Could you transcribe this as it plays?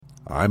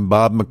I'm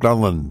Bob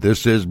McClellan.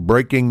 This is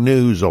Breaking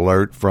News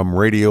Alert from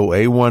Radio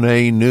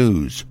A1A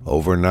News.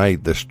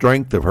 Overnight, the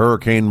strength of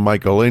Hurricane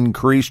Michael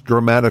increased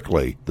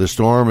dramatically. The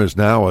storm is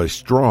now a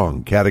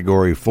strong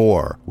Category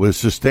 4, with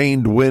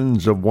sustained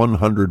winds of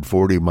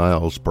 140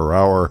 miles per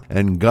hour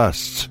and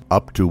gusts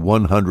up to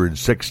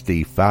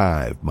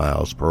 165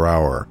 miles per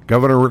hour.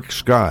 Governor Rick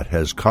Scott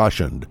has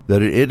cautioned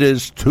that it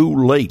is too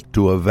late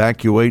to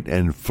evacuate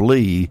and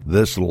flee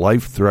this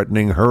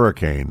life-threatening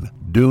hurricane.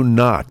 Do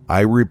not,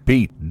 I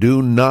repeat,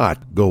 do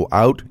not go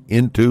out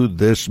into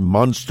this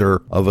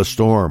monster of a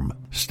storm.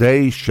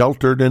 Stay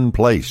sheltered in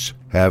place.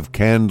 Have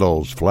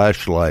candles,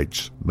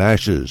 flashlights,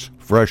 matches,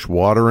 fresh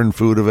water and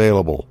food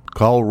available.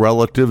 Call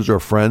relatives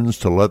or friends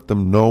to let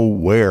them know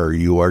where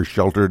you are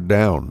sheltered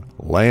down.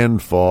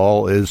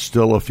 Landfall is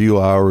still a few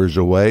hours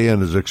away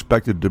and is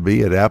expected to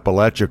be at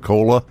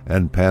Apalachicola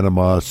and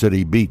Panama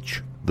City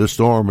Beach. The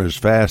storm is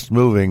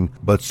fast-moving,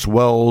 but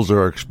swells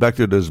are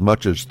expected as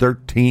much as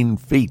 13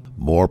 feet.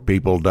 More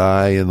people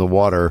die in the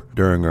water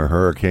during a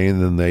hurricane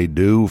than they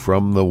do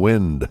from the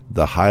wind.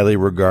 The highly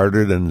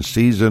regarded and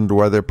seasoned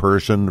weather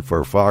person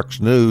for Fox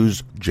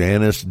News,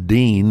 Janice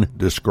Dean,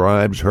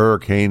 describes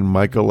Hurricane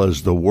Michael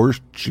as the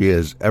worst she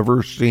has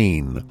ever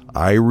seen.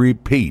 I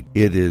repeat,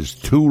 it is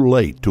too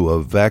late to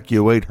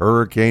evacuate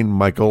Hurricane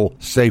Michael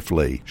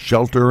safely.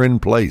 Shelter in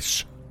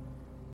place.